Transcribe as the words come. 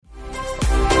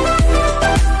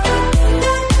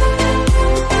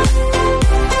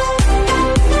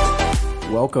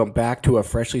welcome back to a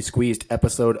freshly squeezed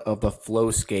episode of the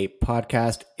Flowscape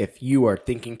podcast. If you are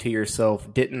thinking to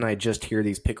yourself, didn't I just hear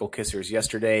these pickle kissers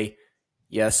yesterday?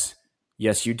 Yes,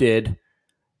 you did.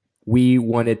 We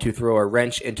wanted to throw a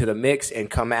wrench into the mix and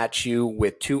come at you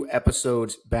with 2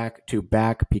 episodes back to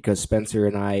back because Spencer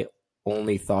and I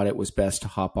only thought it was best to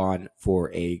hop on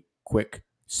for a quick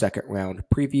second round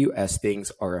preview as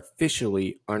things are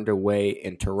officially underway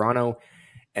in Toronto.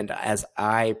 And as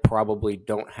I probably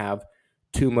don't have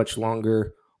too much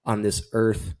longer on this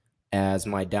earth, as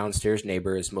my downstairs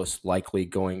neighbor is most likely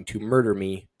going to murder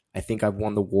me, I think I've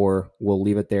won the war. We'll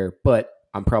leave it there, but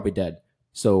I'm probably dead.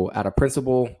 So out of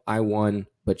principle, I won,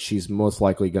 but she's most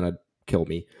likely going to kill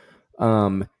me.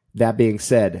 That being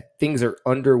said, things are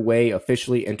underway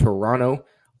officially in Toronto.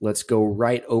 Let's go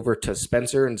right over to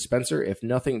Spencer. And Spencer, if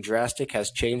nothing drastic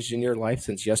has changed in your life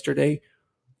since yesterday,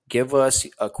 give us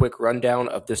a quick rundown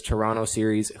of this Toronto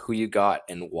series, who you got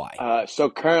and why. So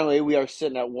currently we are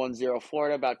sitting at 1-0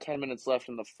 Florida, about 10 minutes left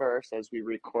in the first as we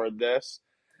record this.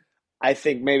 I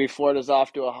think maybe Florida's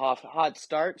off to a hot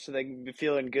start so they can be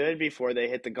feeling good before they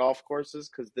hit the golf courses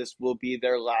because this will be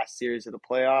their last series of the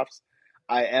playoffs.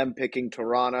 I am picking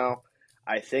Toronto.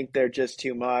 I think they're just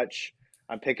too much.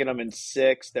 I'm picking them in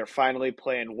 6. They're finally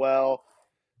playing well.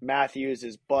 Matthews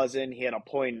is buzzing. He had a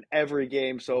point in every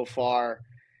game so far.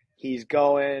 He's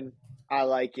going. I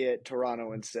like it.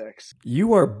 Toronto in 6.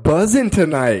 You are buzzing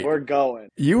tonight. We're going.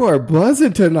 You are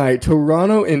buzzing tonight.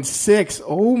 Toronto in 6.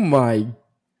 Oh my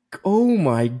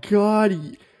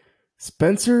God.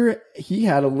 Spencer, he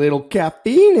had a little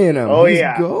caffeine in him. Oh, He's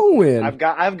yeah. going. I've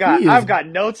got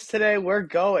notes today. We're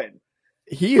going.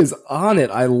 He is on it.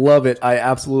 I love it. I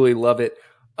absolutely love it.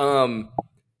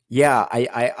 Yeah,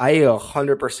 I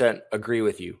 100% agree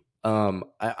with you.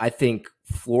 I think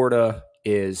Florida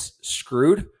is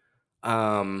screwed.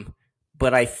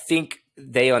 But I think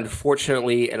they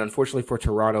unfortunately for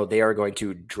Toronto, they are going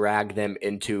to drag them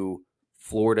into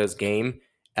Florida's game.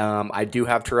 I do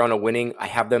have Toronto winning. I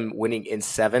have them winning in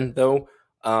 7 though.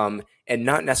 And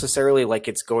not necessarily like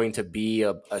it's going to be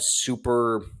a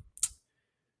super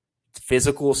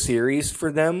physical series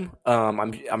for them.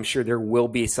 I'm sure there will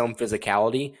be some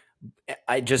physicality.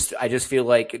 I just feel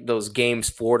like those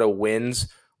games Florida wins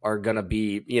are gonna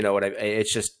be,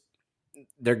 it's just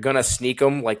they're gonna sneak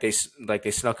them like they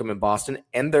snuck them in Boston,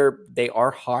 and they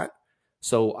are hot.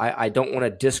 So I don't want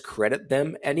to discredit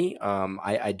them any.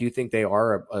 I do think they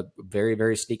are a very,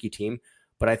 very sneaky team,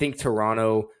 but I think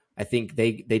Toronto, I think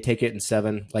they take it in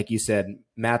 7. Like you said,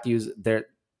 Matthews,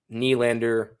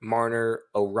 Nylander, Marner,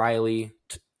 O'Reilly.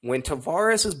 When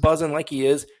Tavares is buzzing like he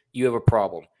is, you have a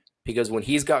problem because when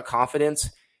he's got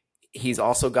confidence, he's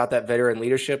also got that veteran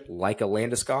leadership like a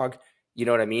Landeskog. You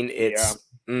know what I mean? It's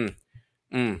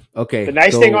okay. The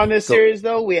nice thing on this series,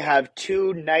 though, we have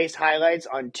 2 nice highlights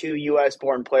on 2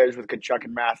 U.S.-born players with Tkachuk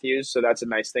and Matthews, so that's a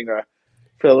nice thing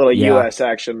for the little U.S.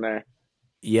 action there.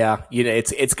 Yeah,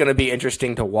 it's going to be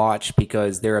interesting to watch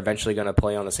because they're eventually going to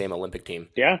play on the same Olympic team.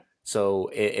 Yeah. So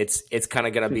it's kind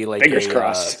of going to be like fingers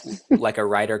crossed, like a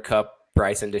Ryder Cup,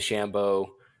 Bryson DeChambeau,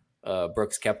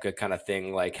 Brooks Koepka kind of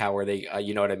thing. Like, how are they?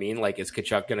 You know what I mean? Like, is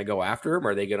Tkachuk going to go after him?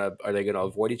 Or are they going to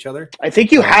avoid each other? I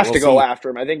think you have to go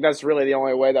after him. I think that's really the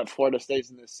only way that Florida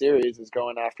stays in this series is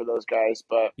going after those guys.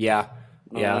 But yeah.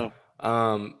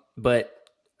 But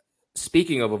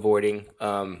speaking of avoiding,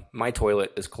 my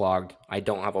toilet is clogged. I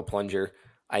don't have a plunger.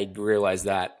 I realize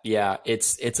that. Yeah,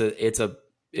 it's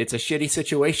a shitty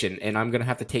situation, and I'm gonna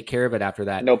have to take care of it after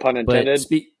that. No pun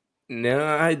intended.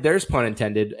 No, there's pun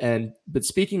intended. But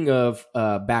speaking of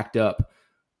backed up,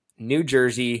 New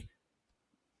Jersey,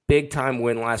 big time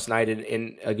win last night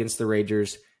in against the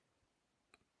Rangers.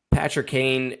 Patrick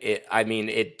Kane,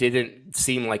 it didn't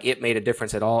seem like it made a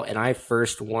difference at all. And I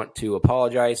first want to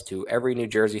apologize to every New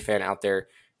Jersey fan out there,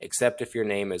 except if your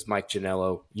name is Mike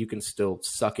Ginello. You can still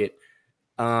suck it.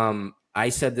 I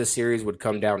said this series would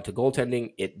come down to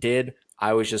goaltending. It did.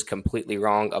 I was just completely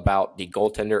wrong about the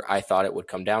goaltender I thought it would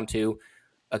come down to.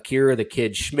 Akira the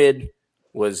Kid Schmid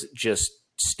was just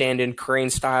standing crane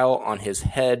style on his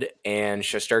head, and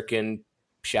Shesterkin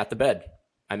shat the bed.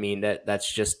 I mean,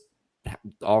 that's just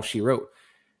all she wrote.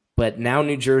 But now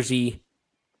New Jersey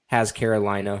has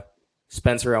Carolina.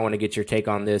 Spencer, I want to get your take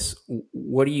on this.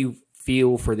 What do you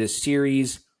feel for this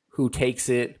series? Who takes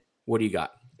it? What do you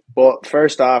got? Well,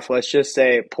 first off, let's just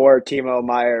say poor Timo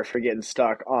Meier for getting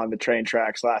stuck on the train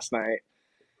tracks last night.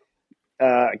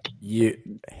 Johnny,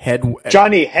 head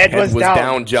was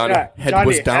down. Johnny. Yeah, head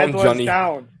was down, Johnny.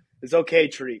 Down. It's okay,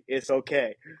 Tree. It's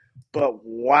okay. But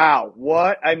wow,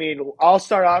 what? I mean, I'll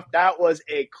start off. That was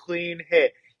a clean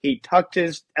hit. He tucked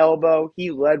his elbow.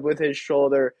 He led with his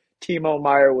shoulder. Timo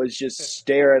Meyer was just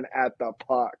staring at the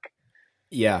puck.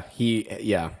 He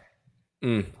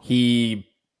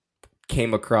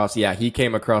came across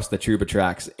the Trouba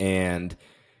tracks, and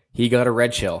he got a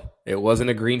red shell. It wasn't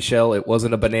a green shell. It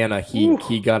wasn't a banana.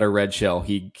 He got a red shell.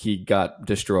 He got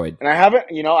destroyed. And I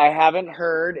haven't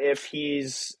heard if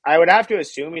he's. I would have to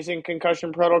assume he's in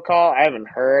concussion protocol. I haven't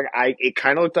heard. It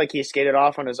kind of looked like he skated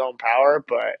off on his own power,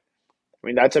 but I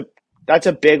mean that's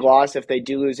a big loss if they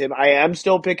do lose him. I am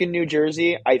still picking New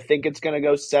Jersey. I think it's going to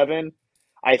go 7.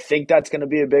 I think that's going to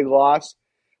be a big loss.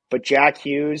 But Jack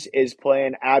Hughes is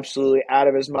playing absolutely out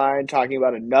of his mind, talking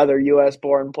about another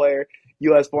U.S.-born player.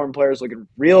 U.S.-born players looking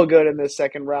real good in this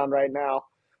second round right now.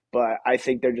 But I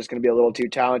think they're just going to be a little too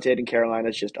talented, and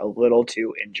Carolina's just a little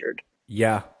too injured.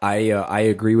 Yeah, I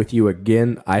agree with you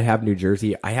again. I have New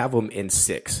Jersey. I have them in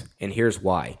 6, and here's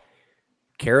why.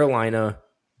 Carolina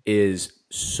is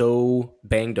so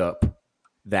banged up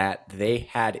that they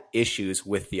had issues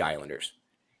with the Islanders.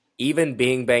 Even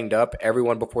being banged up,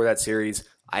 everyone before that series,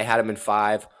 I had them in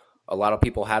 5. A lot of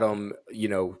people had them,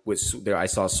 I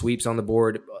saw sweeps on the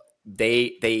board.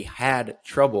 They had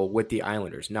trouble with the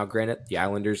Islanders. Now, granted, the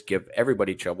Islanders give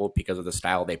everybody trouble because of the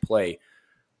style they play,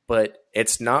 but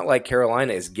it's not like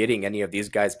Carolina is getting any of these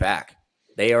guys back.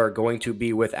 They are going to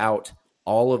be without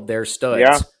all of their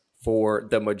studs for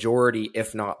the majority,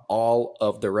 if not all,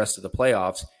 of the rest of the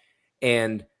playoffs.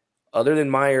 And other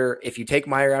than Meyer, if you take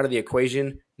Meyer out of the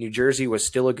equation, New Jersey was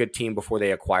still a good team before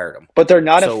they acquired him. But they're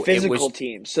not a physical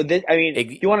team. So,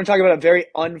 you want to talk about a very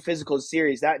unphysical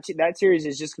series. That series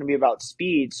is just going to be about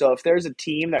speed. So if there's a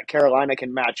team that Carolina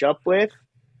can match up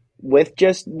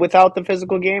without the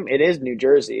physical game, it is New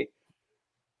Jersey.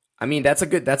 I mean, that's a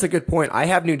good point. I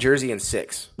have New Jersey in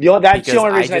 6. That's the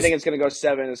only reason I think it's going to go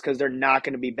 7 is because they're not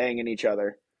going to be banging each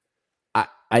other.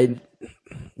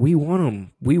 We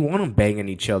want them banging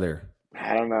each other.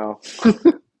 I don't know.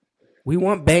 We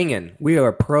want banging. We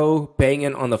are pro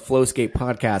banging on the Flowscape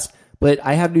podcast. But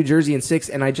I have New Jersey in 6,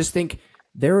 and I just think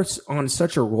they're on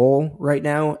such a roll right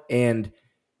now. And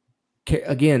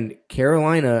again,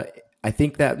 Carolina, I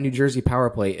think that New Jersey power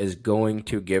play is going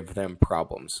to give them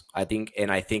problems. I think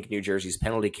New Jersey's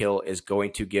penalty kill is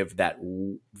going to give that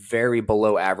very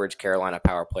below average Carolina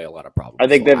power play a lot of problems. I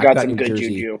think they've got some good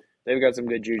juju. They've got some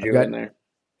good juju in there.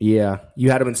 Yeah,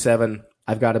 you had them in 7.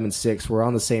 I've got them in 6. We're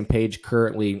on the same page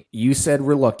currently. You said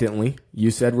reluctantly.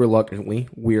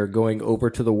 We are going over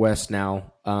to the West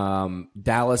now.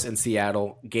 Dallas and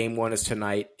Seattle. Game 1 is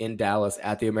tonight in Dallas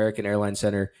at the American Airlines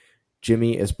Center.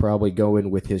 Jimmy is probably going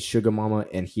with his sugar mama,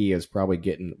 and he is probably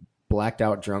getting blacked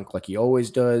out drunk like he always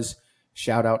does.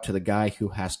 Shout out to the guy who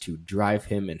has to drive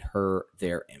him and her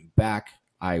there and back.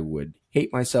 I would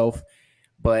hate myself.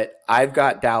 But I've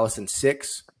got Dallas in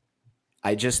 6.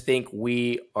 I just think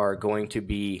we are going to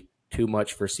be too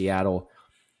much for Seattle.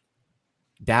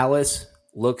 Dallas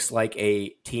looks like a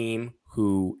team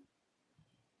who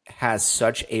has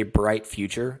such a bright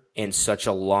future in such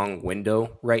a long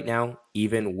window right now,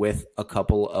 even with a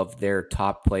couple of their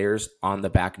top players on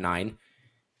the back 9.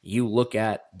 You look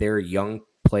at their young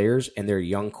players and their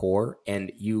young core,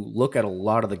 and you look at a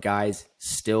lot of the guys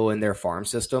still in their farm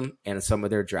system and some of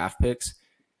their draft picks.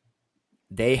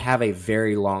 They have a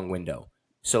very long window.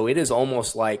 So it is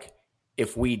almost like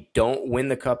if we don't win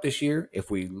the cup this year,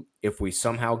 if we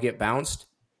somehow get bounced,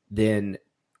 then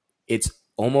it's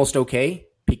almost okay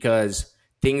because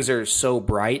things are so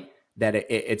bright that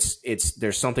it's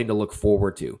there's something to look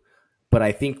forward to. But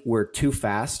I think we're too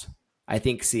fast. I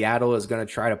think Seattle is going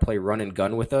to try to play run and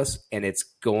gun with us, and it's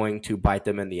going to bite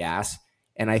them in the ass.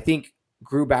 And I think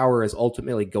Grubauer is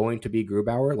ultimately going to be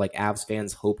Grubauer, like Avs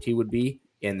fans hoped he would be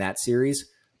in that series.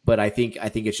 But I think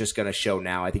it's just going to show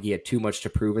now. I think he had too much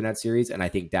to prove in that series, and I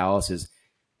think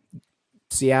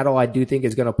Seattle, I do think,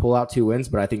 is going to pull out 2 wins,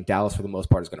 but I think Dallas, for the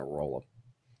most part, is going to roll them.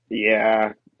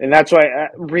 Yeah, and that's why,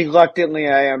 reluctantly,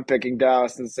 I am picking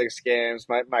Dallas in 6 games.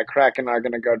 My Kraken are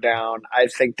going to go down. I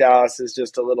think Dallas is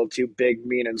just a little too big,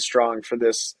 mean, and strong for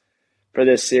this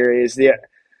series.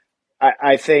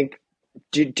 I think,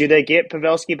 do they get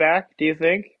Pavelski back, do you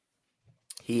think?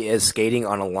 He is skating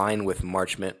on a line with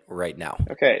Marchment right now.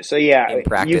 Okay, so yeah, in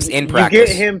practice. You get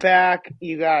him back.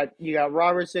 You got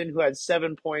Robertson, who had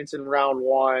 7 points in round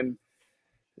 1.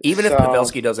 Even if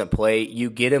Pavelski doesn't play, you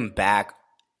get him back.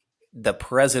 The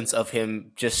presence of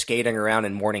him just skating around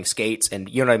in morning skates, and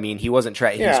you know what I mean. He wasn't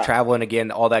he's traveling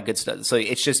again, all that good stuff. So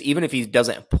it's just, even if he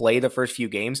doesn't play the first few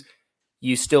games,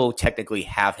 you still technically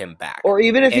have him back. Or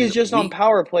even if he's just on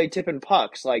power play tipping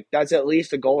pucks, like that's at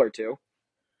least a goal or 2.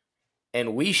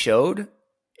 And we showed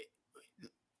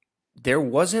there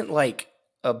wasn't like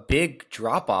a big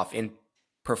drop-off in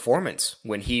performance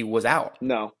when he was out.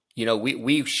 No.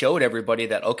 we showed everybody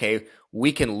that, okay,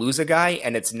 we can lose a guy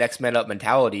and it's next man up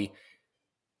mentality,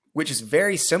 which is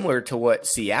very similar to what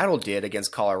Seattle did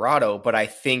against Colorado. But I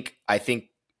think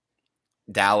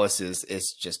Dallas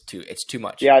is just too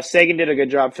much. Yeah, Sagan did a good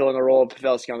job filling the role of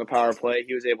Pavelski on the power play.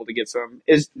 He was able to get some.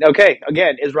 Is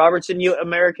Robertson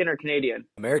American or Canadian?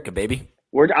 America, baby.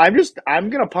 I'm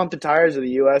gonna pump the tires of the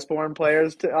U.S. born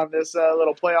players on this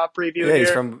little playoff preview Yeah, here.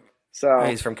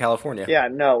 he's from California. Yeah,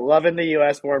 no, loving the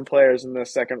U.S. born players in the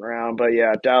second round, but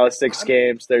yeah, Dallas 6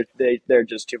 games. They're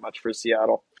just too much for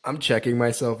Seattle. I'm checking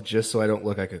myself just so I don't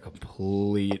look like a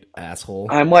complete asshole.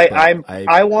 I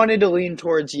wanted to lean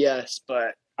towards yes,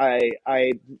 but I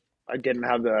didn't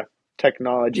have the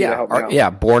technology to help me out. Yeah,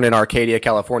 born in Arcadia,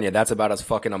 California. That's about as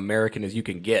fucking American as you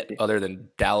can get, other than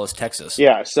Dallas, Texas.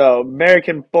 Yeah, so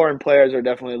American-born players are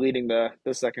definitely leading the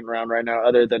second round right now,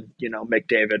 other than,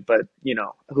 McDavid. But,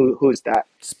 who's that?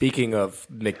 Speaking of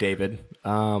McDavid,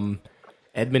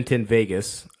 Edmonton,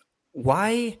 Vegas.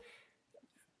 Why?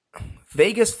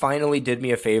 Vegas finally did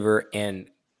me a favor and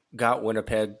got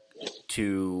Winnipeg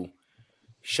to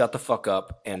shut the fuck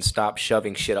up and stop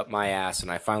shoving shit up my ass, and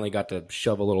I finally got to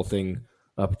shove a little thing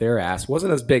up their ass.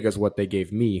 Wasn't as big as what they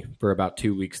gave me for about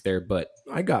 2 weeks there, but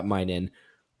I got mine in.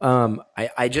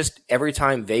 I just, every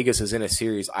time Vegas is in a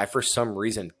series, I for some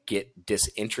reason get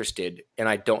disinterested, and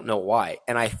I don't know why.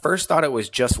 And I first thought it was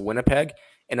just Winnipeg,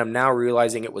 and I'm now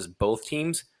realizing it was both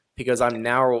teams, because I'm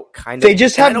now They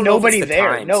just have nobody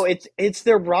there. Times. No, it's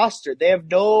their roster. They have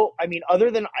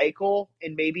other than Eichel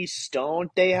and maybe Stone,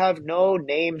 they have no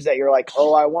names that you're like,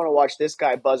 oh, I want to watch this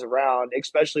guy buzz around,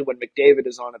 especially when McDavid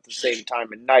is on at the same time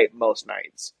at night most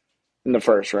nights in the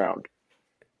first round.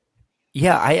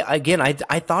 Yeah,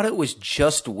 I thought it was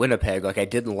just Winnipeg. Like, I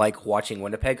didn't like watching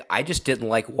Winnipeg. I just didn't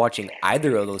like watching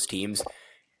either of those teams.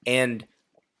 And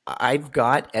I've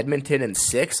got Edmonton in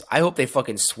 6. I hope they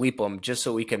fucking sweep them just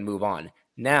so we can move on.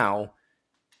 Now,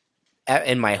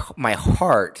 in my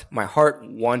heart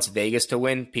wants Vegas to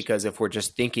win, because if we're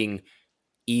just thinking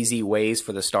easy ways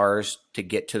for the Stars to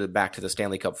get back to the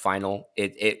Stanley Cup final,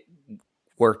 it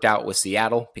worked out with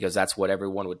Seattle, because that's what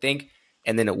everyone would think.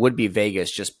 And then it would be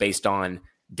Vegas just based on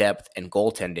depth and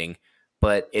goaltending.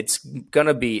 But it's going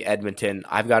to be Edmonton.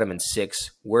 I've got them in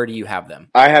 6. Where do you have them?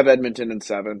 I have Edmonton in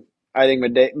 7. I think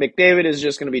McDavid is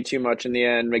just going to be too much in the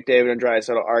end. McDavid and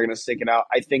Draisaitl are going to stick it out.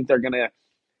 I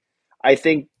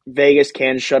think Vegas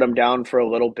can shut them down for a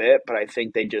little bit, but I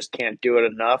think they just can't do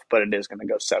it enough. But it is going to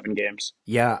go 7 games.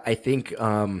 Yeah, I think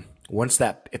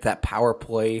if that power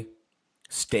play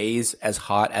stays as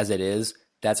hot as it is,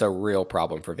 that's a real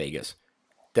problem for Vegas.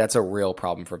 That's a real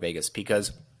problem for Vegas,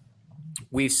 because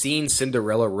we've seen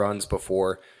Cinderella runs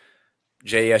before.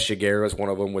 J.S. Jaguar is one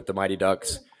of them with the Mighty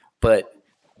Ducks, but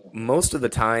most of the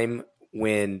time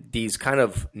when these kind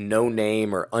of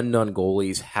no-name or unknown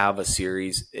goalies have a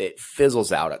series, it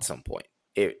fizzles out at some point.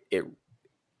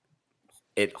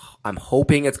 I'm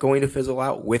hoping it's going to fizzle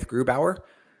out with Grubauer,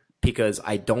 because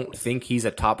I don't think he's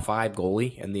a top 5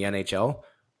 goalie in the NHL.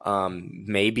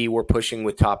 Maybe we're pushing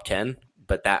with top 10,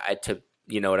 but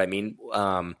you know what I mean?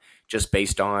 Just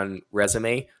based on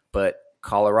resume, but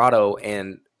Colorado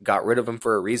got rid of him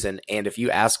for a reason. And if you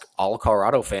ask all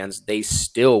Colorado fans, they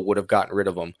still would have gotten rid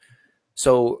of him.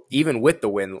 So even with the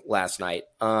win last night,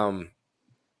 these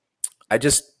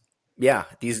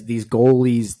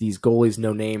goalies,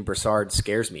 no name, Brassard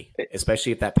scares me,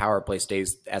 especially if that power play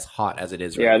stays as hot as it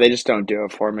is right now. They just don't do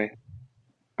it for me.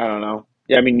 I don't know.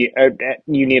 Yeah, I mean,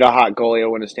 you need a hot goalie to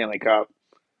win a Stanley Cup.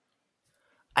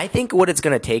 I think what it's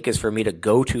going to take is for me to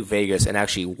go to Vegas and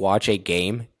actually watch a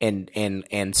game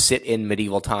and sit in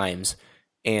medieval times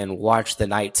and watch the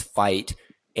Knights fight,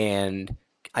 and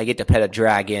I get to pet a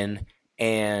dragon,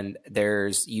 and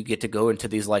you get to go into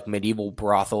these like medieval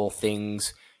brothel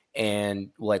things and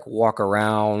like walk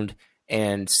around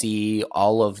and see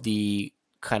all of the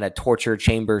kind of torture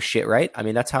chamber shit, right? I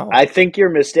mean, that's how I think you're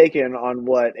mistaken on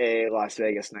what a Las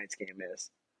Vegas Knights game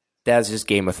is. That was just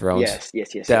Game of Thrones.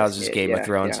 Yes. That was just Game of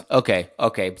Thrones. Yeah.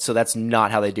 Okay. So that's not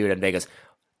how they do it in Vegas.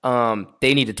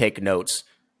 They need to take notes,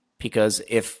 because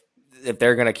if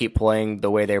they're going to keep playing the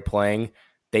way they're playing,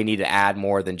 they need to add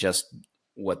more than just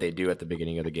what they do at the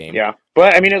beginning of the game. Yeah.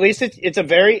 But, I mean, at least it's a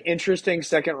very interesting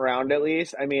second round, at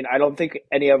least. I mean, I don't think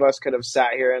any of us could have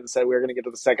sat here and said we were going to get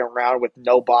to the second round with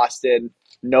no Boston,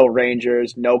 no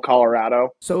Rangers, no Colorado.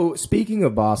 So, speaking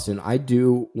of Boston, I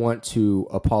do want to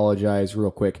apologize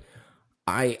real quick.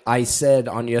 I said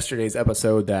on yesterday's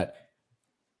episode that,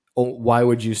 why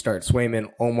would you start Swayman?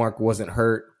 Ullmark wasn't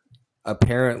hurt.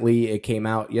 Apparently, it came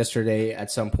out yesterday at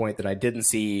some point that I didn't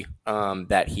see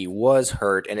that he was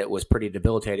hurt, and it was pretty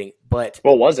debilitating. But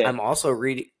what was it? I'm also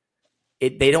reading.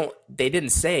 they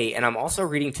didn't say, and I'm also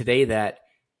reading today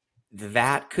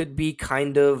that could be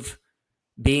kind of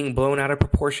being blown out of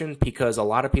proportion, because a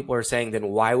lot of people are saying, then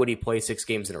why would he play 6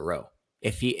 games in a row?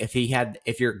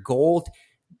 If your goal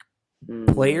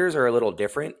players are a little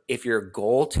different. If your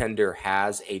goaltender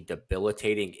has a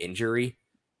debilitating injury,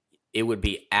 it would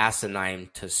be asinine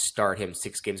to start him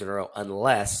 6 games in a row,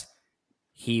 unless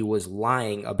he was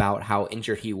lying about how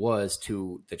injured he was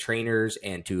to the trainers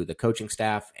and to the coaching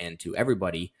staff and to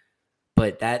everybody.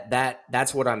 But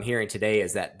that's what I'm hearing today,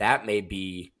 is that may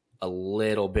be a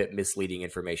little bit misleading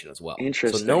information as well.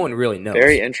 Interesting. So no one really knows.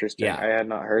 Very interesting. Yeah. I had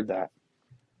not heard that.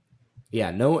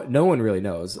 Yeah, no one really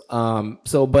knows.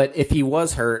 But if he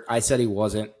was hurt, I said he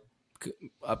wasn't.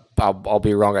 I'll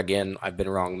be wrong again. I've been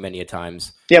wrong many a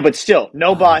times. Yeah, but still,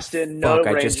 no Boston, no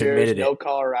I Rangers, just admitted no it.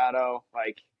 Colorado.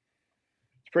 Like,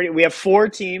 it's pretty. We have 4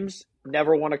 teams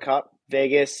never won a cup: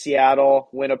 Vegas, Seattle,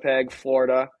 Winnipeg,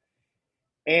 Florida,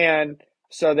 and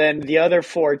so then the other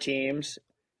 4 teams,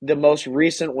 the most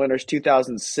recent winners,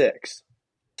 2006.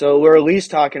 So we're at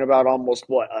least talking about almost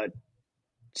a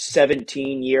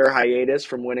 17-year hiatus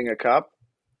from winning a cup.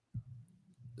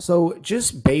 So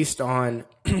just based on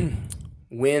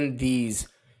when these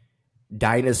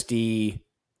dynasty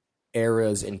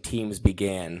eras and teams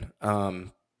began,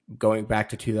 going back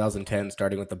to 2010,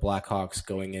 starting with the Blackhawks,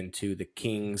 going into the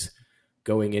Kings,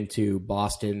 going into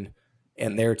Boston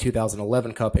and their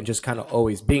 2011 Cup, and just kind of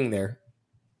always being there.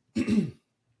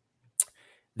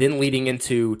 Then leading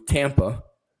into Tampa,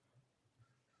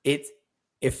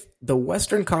 if the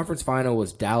Western Conference Final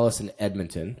was Dallas and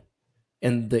Edmonton,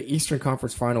 and the Eastern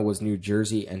Conference Final was New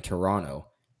Jersey and Toronto,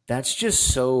 that's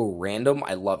just so random.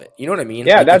 I love it. You know what I mean?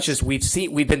 Yeah, like, that's just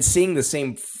we've been seeing the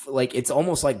same. Like, it's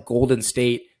almost like Golden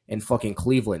State and fucking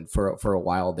Cleveland for a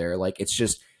while there. Like, it's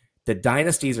just the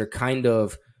dynasties are kind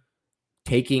of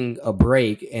taking a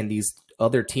break, and these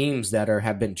other teams that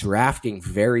have been drafting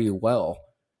very well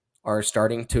are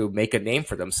starting to make a name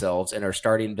for themselves and are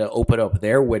starting to open up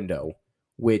their window,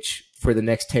 which for the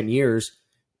next 10 years,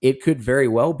 it could very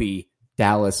well be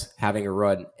Dallas having a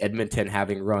run, Edmonton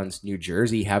having runs, New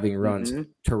Jersey having runs,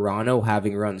 Toronto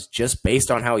having runs, just based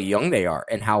on how young they are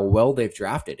and how well they've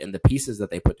drafted and the pieces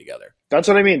that they put together. That's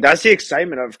what I mean. That's the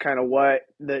excitement of kind of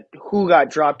who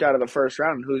got dropped out of the first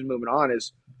round and who's moving on.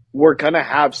 Is we're going to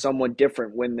have someone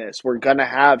different win this. We're going to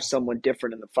have someone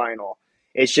different in the final.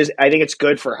 It's just, I think it's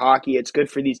good for hockey. It's good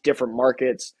for these different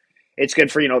markets. It's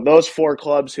good for, those 4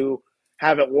 clubs who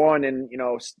haven't won in,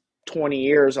 20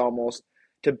 years almost,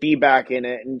 to be back in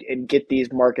it and get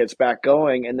these markets back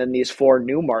going. And then these 4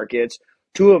 new markets,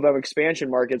 2 of them expansion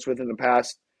markets within the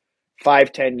past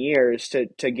 5-10 years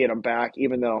to get them back,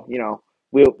 even though,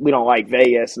 we don't like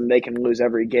Vegas and they can lose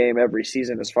every game, every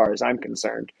season as far as I'm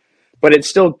concerned. But it's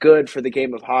still good for the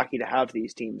game of hockey to have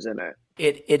these teams in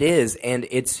it. It is, and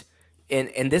it's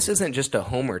and this isn't just a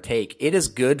homer take. It is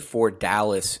good for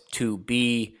Dallas to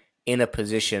be in a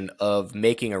position of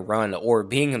making a run or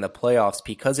being in the playoffs,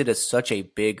 because it is such a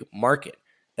big market.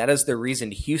 That is the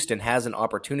reason Houston has an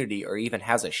opportunity or even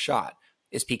has a shot,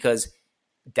 is because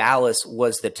Dallas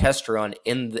was the test run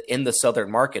in the southern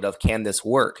market of, can this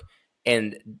work?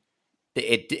 And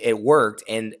it worked.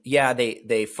 And yeah,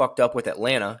 they fucked up with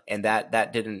Atlanta, and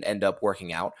that didn't end up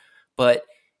working out, but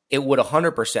it would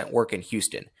 100% work in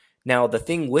Houston. Now, the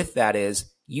thing with that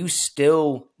is you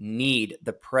still need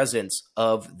the presence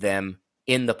of them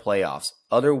in the playoffs.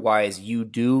 Otherwise, you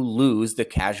do lose the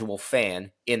casual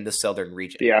fan in the southern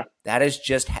region. Yeah. That is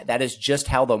just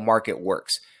how the market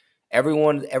works.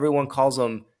 Everyone calls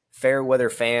them fair weather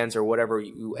fans or whatever,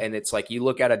 and it's like you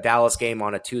look at a Dallas game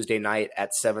on a Tuesday night at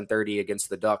 7:30 against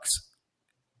the Ducks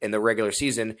in the regular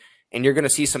season, and you're going to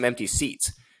see some empty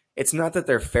seats. It's not that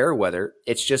they're fair weather.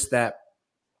 It's just that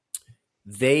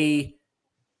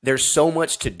there's so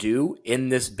much to do in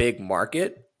this big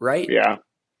market, right? Yeah.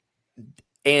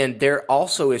 And there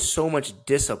also is so much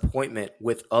disappointment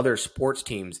with other sports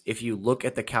teams. If you look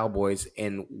at the Cowboys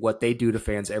and what they do to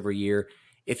fans every year,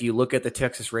 if you look at the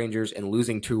Texas Rangers and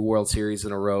losing 2 World Series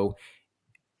in a row,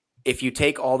 if you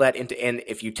take all that into, and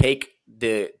if you take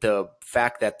the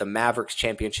fact that the Mavericks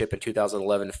championship in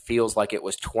 2011 feels like it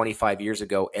was 25 years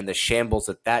ago, and the shambles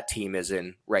that team is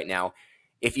in right now,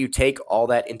 if you take all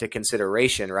that into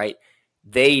consideration, right,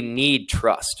 they need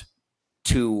trust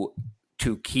to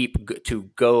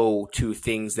go to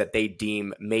things that they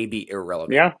deem may be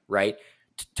irrelevant. Yeah. Right.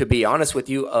 To be honest with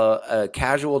you, a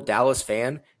casual Dallas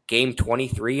fan, game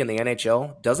 23 in the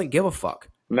NHL doesn't give a fuck.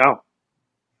 No.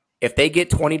 If they get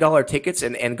 $20 tickets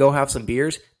and go have some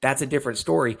beers, that's a different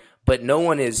story. But no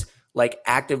one is like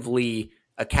actively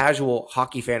a casual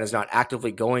hockey fan is not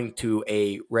actively going to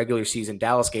a regular season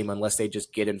Dallas game unless they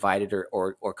just get invited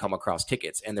or come across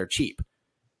tickets, and they're cheap.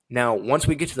 Now, once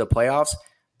we get to the playoffs,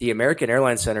 the American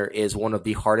Airlines Center is one of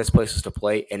the hardest places to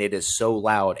play, and it is so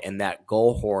loud, and that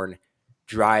goal horn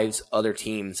drives other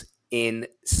teams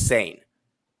insane.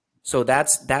 So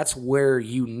that's where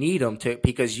you need them to,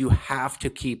 because you have to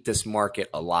keep this market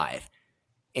alive,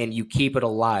 and you keep it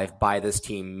alive by this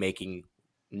team making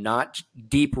not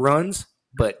deep runs,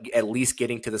 but at least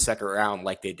getting to the second round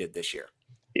like they did this year.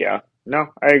 Yeah. No,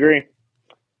 I agree.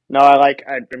 No, I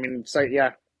mean, so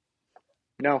yeah.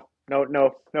 No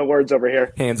words over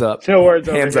here. Hands up. No words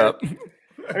over Hands here. up.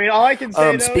 I mean, all I can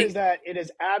say, though, is that it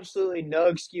is absolutely no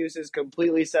excuses,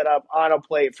 completely set up on a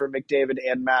plate for McDavid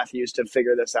and Matthews to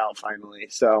figure this out finally.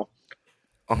 So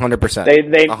 100%.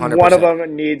 They 100%. One of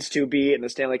them needs to be in the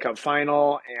Stanley Cup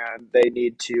final, and they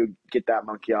need to get that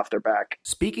monkey off their back.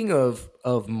 Speaking of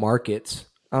markets,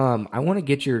 I want to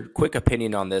get your quick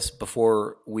opinion on this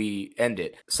before we end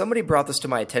it. Somebody brought this to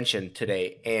my attention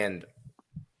today, and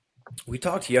we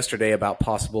talked yesterday about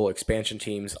possible expansion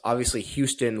teams. Obviously,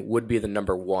 Houston would be the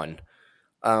number one,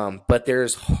 but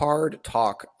there's hard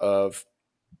talk of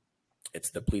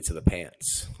it's the pleats of the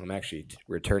pants. I'm actually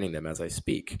returning them as I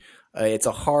speak. It's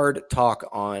a hard talk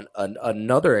on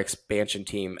another expansion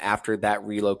team after that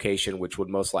relocation, which would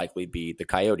most likely be the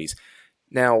Coyotes.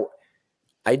 Now,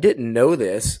 I didn't know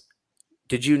this.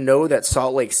 Did you know that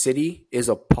Salt Lake City is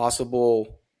a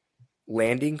possible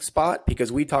landing spot?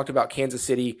 Because we talked about Kansas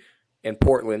City and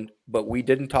Portland, but we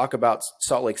didn't talk about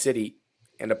Salt Lake City.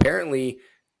 And apparently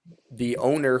the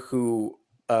owner who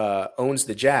owns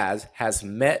the Jazz has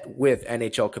met with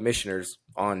NHL commissioners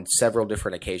on several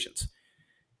different occasions.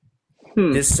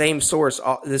 This same source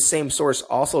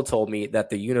also told me that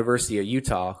the University of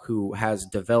Utah, who has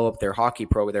developed their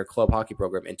club hockey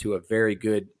program into a very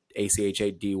good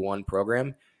ACHA D1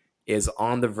 program, is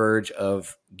on the verge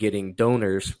of getting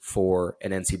donors for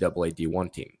an NCAA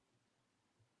D1 team.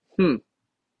 You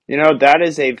know, that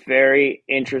is a very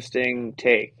interesting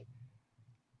take.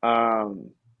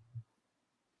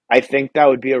 I think that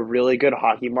would be a really good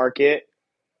hockey market,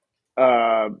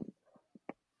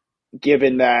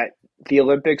 given that the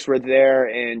Olympics were there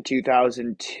in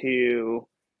 2002.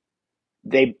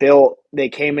 They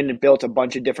came in and built a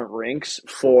bunch of different rinks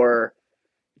for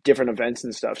different events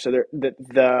and stuff. So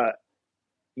the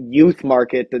youth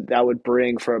market that would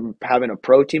bring from having a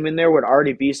pro team in there would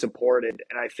already be supported,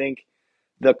 and I think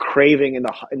the craving in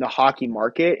the hockey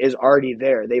market is already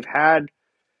there. They've had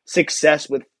success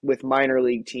with minor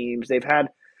league teams. They've had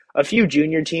a few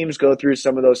junior teams go through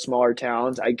some of those smaller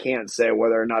towns. I can't say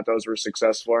whether or not those were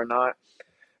successful or not.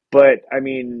 But I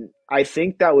mean, I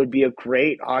think that would be a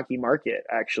great hockey market,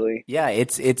 actually. Yeah,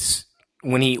 it's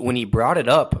when he brought it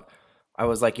up, I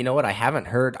was like, you know what? I haven't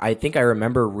heard. I think I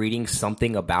remember reading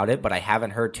something about it, but I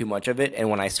haven't heard too much of it. And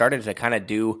when I started to kind of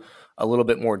do a little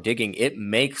bit more digging, it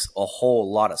makes a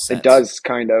whole lot of sense. It does,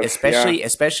 kind of,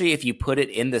 especially if you put it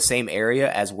in the same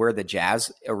area as where the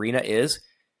Jazz arena is,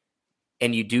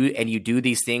 and you do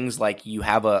these things like you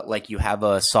have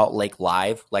a Salt Lake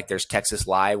Live, like there's Texas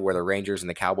Live where the Rangers and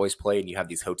the Cowboys play, and you have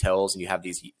these hotels and you have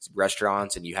these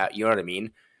restaurants and you know what I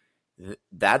mean?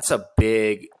 That's a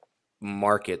big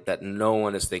market that no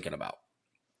one is thinking about.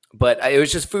 But it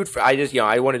was just food for.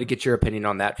 I wanted to get your opinion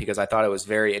on that because I thought it was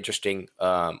very interesting,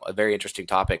 a very interesting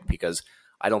topic. Because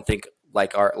I don't think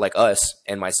like us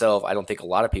and myself, I don't think a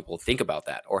lot of people think about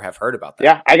that or have heard about that.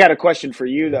 Yeah, I got a question for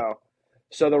you though.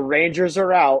 So the Rangers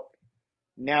are out.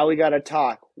 Now we got to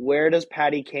talk. Where does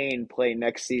Patty Kane play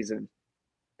next season?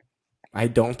 I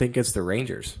don't think it's the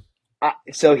Rangers.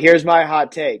 So here's my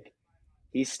hot take.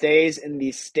 He stays in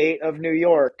the state of New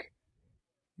York.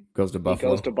 Goes to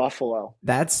Buffalo. He goes to Buffalo.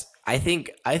 I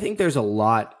think there's a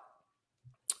lot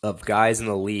of guys in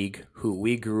the league who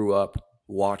we grew up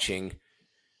watching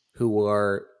who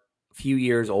are a few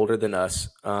years older than us,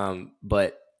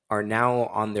 but are now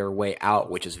on their way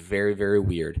out, which is very, very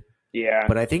weird. Yeah.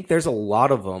 But I think there's a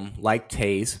lot of them, like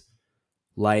Taze,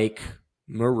 like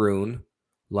Maroon,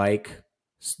 like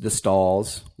the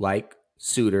Stalls, like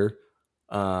Suter,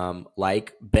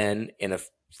 like Ben in a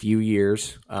few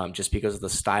years, just because of the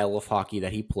style of hockey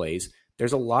that he plays.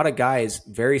 There's a lot of guys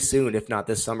very soon, if not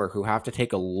this summer, who have to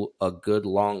take a good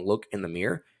long look in the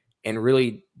mirror and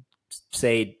really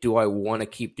say, do I want to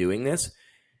keep doing this?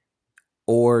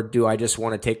 Or do I just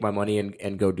want to take my money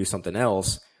and go do something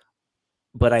else?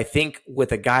 But I think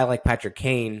with a guy like Patrick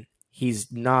Kane, he's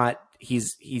done,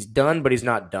 but he's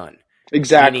not done.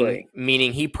 Exactly.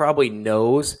 Meaning he probably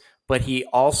knows, but he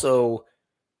also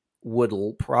would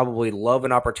probably love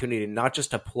an opportunity not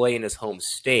just to play in his home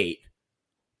state,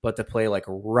 but to play like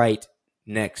right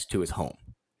next to his home.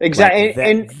 Exactly. Like that,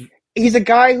 And he's a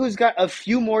guy who's got a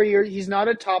few more years. He's not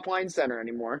a top line center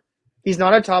anymore. He's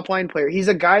not a top line player. He's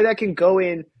a guy that can go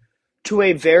in to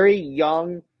a very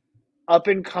young, up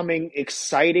and coming,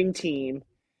 exciting team,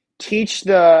 teach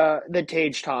the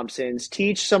Tage Thompsons,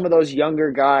 teach some of those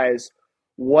younger guys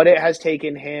what it has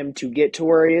taken him to get to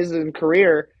where he is in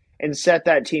career and set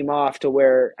that team off to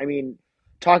where, I mean,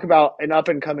 talk about an up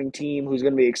and coming team who's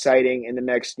going to be exciting in the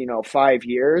next, 5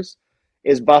 years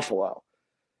is Buffalo.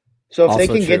 So if they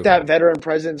can get that veteran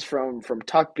presence from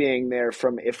Tuck being there,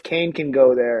 from if Kane can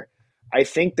go there, I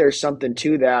think there's something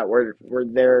to that where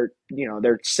they're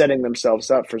they're setting themselves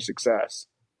up for success.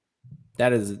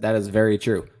 That is very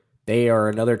true. They are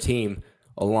another team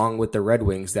along with the Red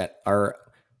Wings that are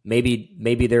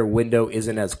maybe their window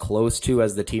isn't as close to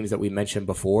as the teams that we mentioned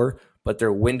before, but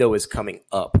their window is coming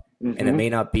up. Mm-hmm. And it may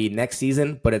not be next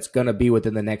season, but it's going to be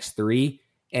within the next 3,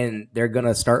 and they're going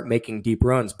to start making deep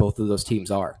runs. Both of those teams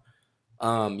are.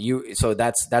 So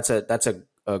that's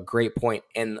a great point.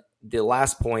 And the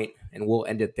last point, and we'll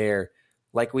end it there,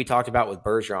 like we talked about with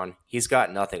Bergeron, he's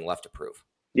got nothing left to prove.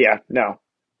 Yeah, no,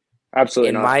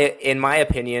 absolutely not. In my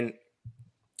opinion,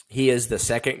 he is the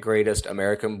second greatest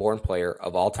American-born player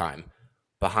of all time,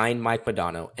 behind Mike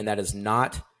Modano, and that is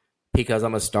not because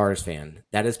I'm a Stars fan.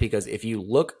 That is because if you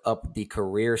look up the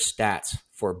career stats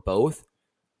for both,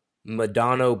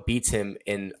 Modano beats him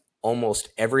in almost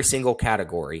every single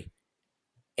category.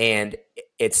 And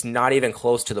it's not even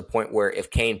close to the point where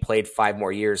if Kane played 5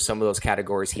 more years, some of those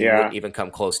categories he wouldn't even come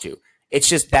close to. It's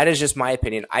just, that is just my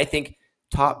opinion. I think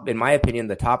in my opinion,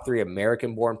 the top 3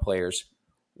 American-born players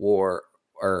or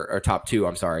top 2,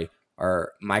 I'm sorry,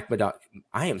 are Mike Modano.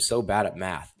 I am so bad at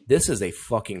math. This is a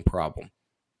fucking problem.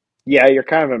 Yeah, you're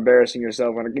kind of embarrassing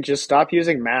yourself. Just stop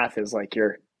using math as like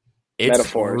your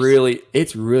metaphors.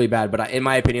 It's really bad. But in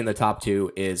my opinion, the top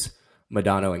 2 is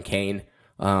Modano and Kane.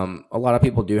 A lot of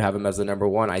people do have him as the number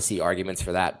 1. I see arguments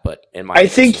for that, but I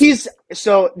think he's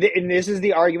and this is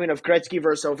the argument of Gretzky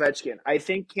versus Ovechkin. I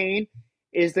think Kane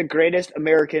is the greatest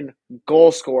American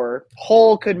goal scorer.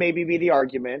 Hull could maybe be the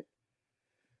argument,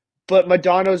 but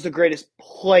Modano's the greatest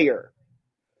player.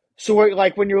 So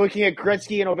like when you're looking at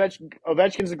Gretzky and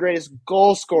Ovechkin's the greatest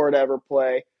goal scorer to ever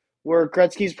play, where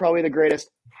Gretzky's probably the greatest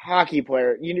hockey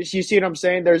player. You see what I'm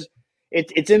saying?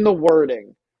 It's in the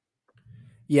wording.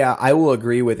 Yeah, I will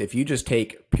agree with, if you just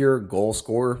take pure goal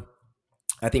scorer,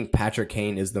 I think Patrick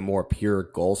Kane is the more pure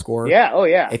goal scorer. Yeah, oh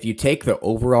yeah. If you take the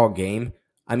overall game,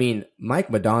 I mean, Mike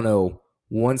Modano,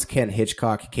 once Ken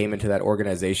Hitchcock came into that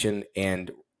organization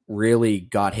and really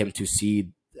got him to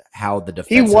see how the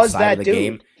defensive side of the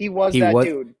game. He was that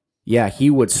dude. Yeah, he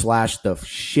would slash the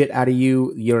shit out of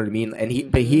you. You know what I mean?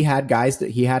 And but he had guys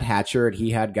he had Hatcher, and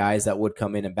he had guys that would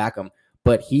come in and back him.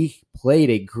 But he played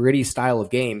a gritty style of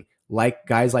game, like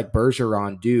guys like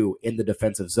Bergeron do in the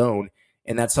defensive zone,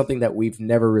 and that's something that we've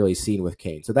never really seen with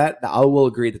Kane. So that I will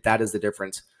agree that is the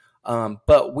difference.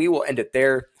 But we will end it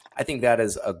there. I think that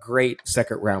is a great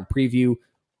second round preview.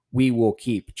 We will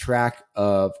keep track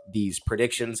of these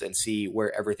predictions and see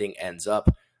where everything ends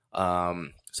up.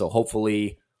 So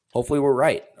hopefully we're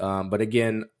right. But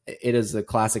again, it is a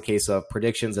classic case of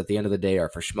predictions at the end of the day are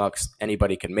for schmucks.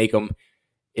 Anybody can make them.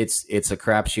 It's a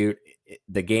crapshoot.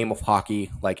 The game of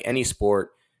hockey, like any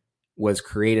sport, was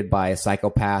created by a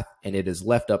psychopath, and it is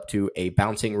left up to a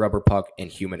bouncing rubber puck and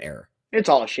human error. It's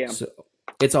all a sham. So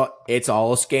it's all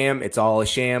a scam. It's all a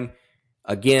sham.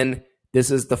 Again,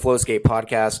 this is the Flowscape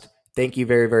podcast. Thank you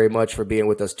very, very much for being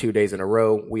with us 2 days in a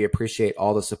row. We appreciate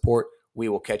all the support. We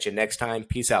will catch you next time.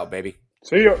 Peace out, baby.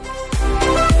 See ya.